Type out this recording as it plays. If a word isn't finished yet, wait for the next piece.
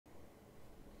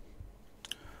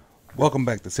Welcome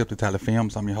back to Simply Tyler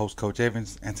Films. I'm your host, Coach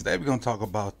Evans, and today we're going to talk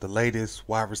about the latest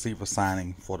wide receiver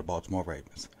signing for the Baltimore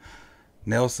Ravens,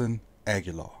 Nelson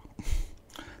Agholor.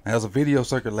 Now, there's a video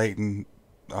circulating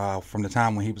from the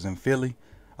time when he was in Philly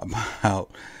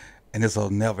about, and this will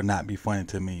never not be funny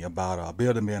to me, about a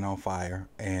building being on fire.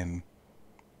 And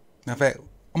in fact,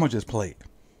 I'm going to just play it.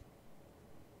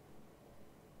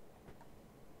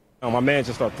 My man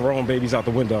just started throwing babies out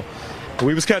the window.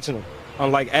 We was catching them,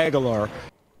 unlike Agholor.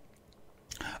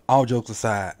 All jokes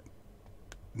aside,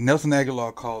 Nelson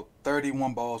Agholor caught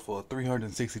 31 balls for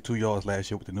 362 yards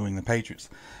last year with the New England Patriots.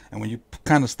 And when you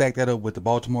kind of stack that up with the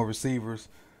Baltimore receivers,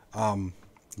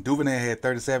 Duvernay had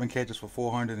 37 catches for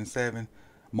 407.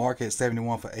 Mark had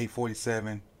 71 for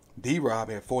 847. D-Rob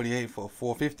had 48 for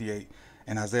 458.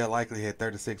 And Isaiah Likely had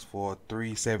 36 for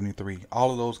 373.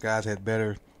 All of those guys had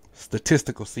better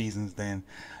statistical seasons than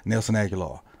Nelson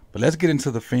Agholor. But let's get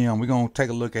into the film. We're going to take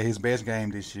a look at his best game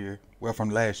this year, well, from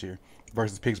last year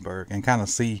versus Pittsburgh, and kind of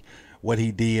see what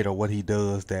he did or what he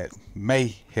does that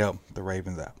may help the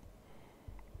Ravens out.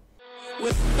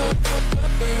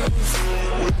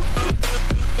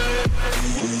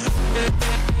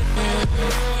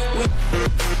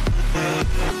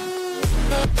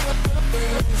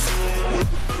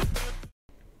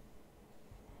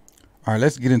 All right,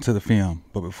 let's get into the film.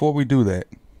 But before we do that,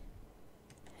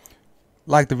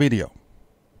 like the video.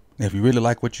 If you really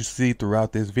like what you see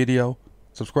throughout this video,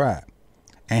 subscribe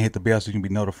and hit the bell so you can be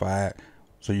notified,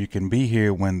 so you can be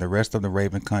here when the rest of the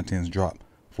Raven contents drop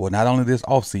for not only this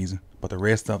off season but the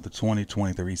rest of the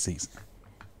 2023 season.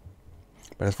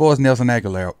 But as far as Nelson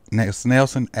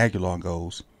Agholor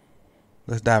goes,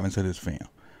 let's dive into this film.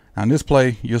 Now in this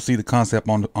play, you'll see the concept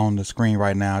on the screen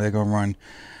right now. They're gonna run.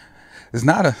 It's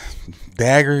not a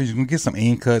dagger. You can get some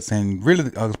in cuts, and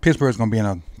really Pittsburgh's gonna be in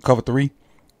a cover 3.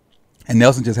 And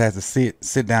Nelson just has to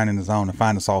sit down in the zone and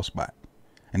find a soft spot.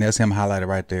 And that's him highlighted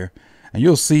right there. And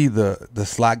you'll see the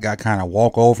slot guy kind of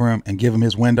walk over him and give him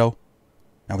his window.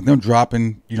 And with them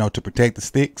dropping, to protect the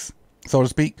sticks, so to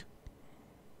speak,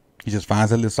 he just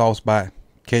finds that little soft spot,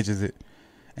 catches it,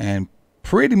 and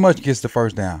pretty much gets the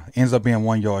first down. Ends up being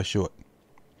 1 yard short.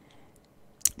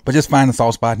 But just finding a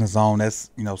soft spot in the zone, that's,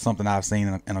 something I've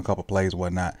seen in a couple plays and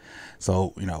whatnot.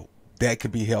 So, that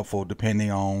could be helpful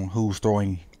depending on who's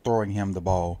throwing him the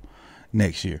ball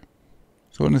next year.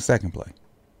 So in the second play,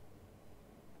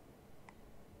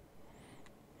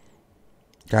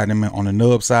 got him on the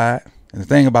nub side. And the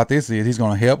thing about this is he's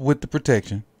going to help with the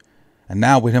protection. And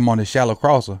now with him on the shallow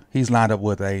crosser, he's lined up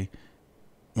with a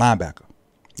linebacker.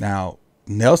 Now,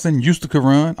 Nelson used to could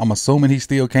run. I'm assuming he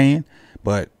still can.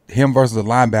 But him versus a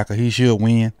linebacker, he should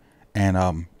win.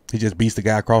 And he just beats the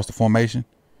guy across the formation.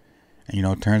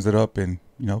 And, turns it up and,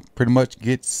 pretty much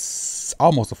gets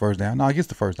almost the first down. No, he gets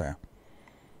the first down.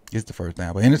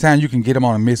 But anytime you can get him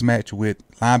on a mismatch with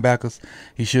linebackers,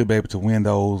 he should be able to win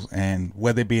those, and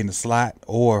whether it be in the slot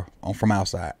or from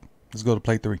outside. Let's go to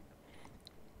play 3.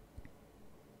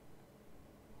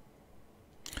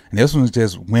 And this one is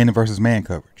just winning versus man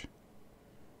coverage.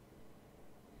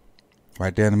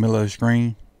 Right there in the middle of the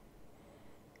screen.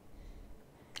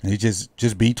 And he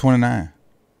just beat 29.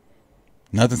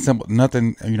 Nothing simple,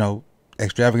 nothing,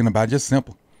 extravagant about it, just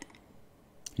simple.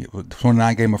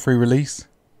 29 gave him a free release.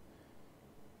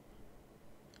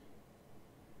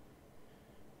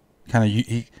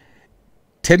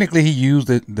 Technically he used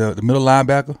the middle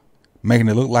linebacker, making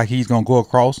it look like he's gonna go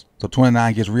across. So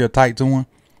 29 gets real tight to him.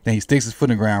 Then he sticks his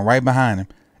foot in the ground right behind him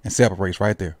and separates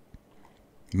right there.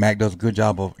 Mac does a good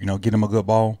job of, getting him a good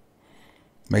ball,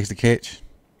 makes the catch,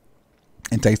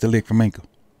 and takes the lick from Minka.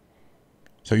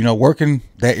 So, working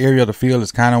that area of the field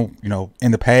is kind of,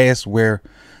 in the past where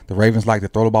the Ravens like to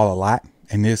throw the ball a lot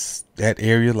in that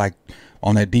area, like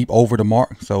on that deep over the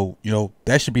mark. So,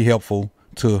 that should be helpful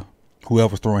to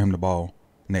whoever's throwing him the ball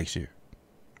next year.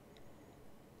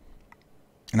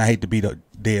 And I hate to beat a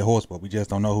dead horse, but we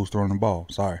just don't know who's throwing the ball.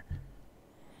 Sorry.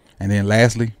 And then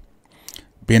lastly,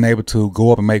 being able to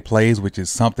go up and make plays, which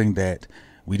is something that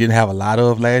we didn't have a lot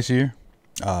of last year.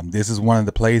 This is one of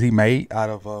the plays he made out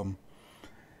of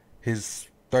his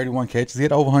 31 catches. He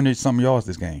had over 100-something yards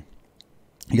this game.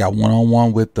 He got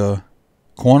one-on-one with the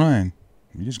corner, and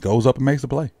he just goes up and makes the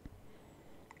play.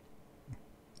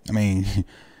 I mean,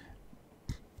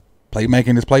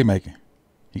 playmaking is playmaking.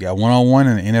 You got one-on-one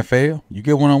in the NFL. You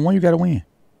get one-on-one, you got to win.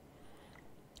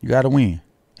 You got to win.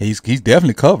 He's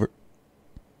definitely covered.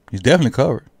 He's definitely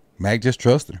covered. Mac just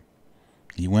trusted him.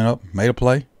 He went up, made a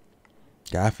play.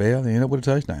 Guy fell, and ended up with a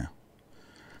touchdown.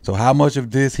 So how much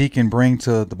of this he can bring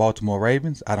to the Baltimore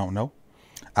Ravens, I don't know.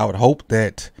 I would hope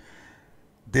that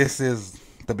this is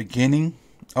the beginning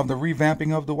of the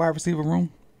revamping of the wide receiver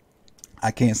room.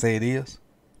 I can't say it is,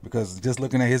 because just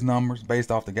looking at his numbers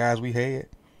based off the guys we had,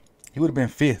 he would have been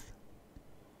fifth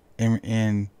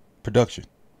in production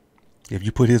if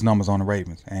you put his numbers on the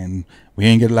Ravens. And we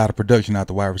ain't get a lot of production out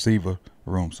the wide receiver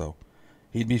room, so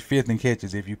he'd be fifth in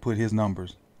catches if you put his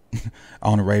numbers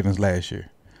on the Ravens last year.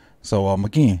 So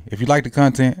again, if you like the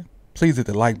content, please hit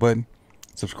the like button,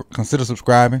 consider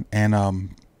subscribing,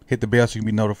 and hit the bell so you can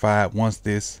be notified once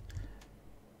this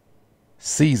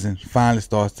season finally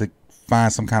starts to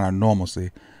find some kind of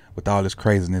normalcy with all this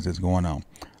craziness that's going on.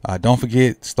 Don't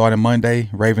forget, starting Monday,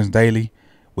 Ravens Daily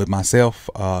with myself,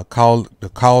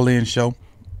 the call-in show.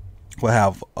 We'll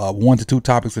have 1 to 2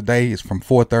 topics a day. It's from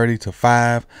 4:30 to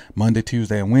 5, Monday,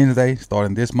 Tuesday, and Wednesday,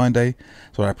 starting this Monday.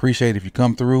 So I appreciate if you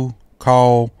come through,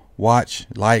 call, watch,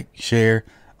 like, share,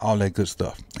 all that good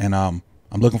stuff. And I'm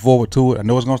looking forward to it. I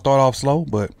know it's gonna start off slow,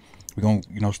 but we're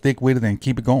gonna stick with it and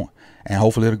keep it going. And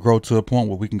hopefully it'll grow to a point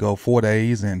where we can go 4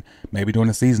 days, and maybe during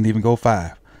the season even go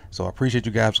 5. So I appreciate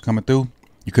you guys for coming through.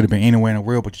 You could have been anywhere in the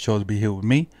world, but you chose to be here with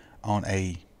me on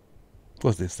a,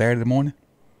 what's this, Saturday morning?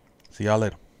 See y'all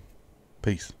later.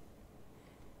 Peace.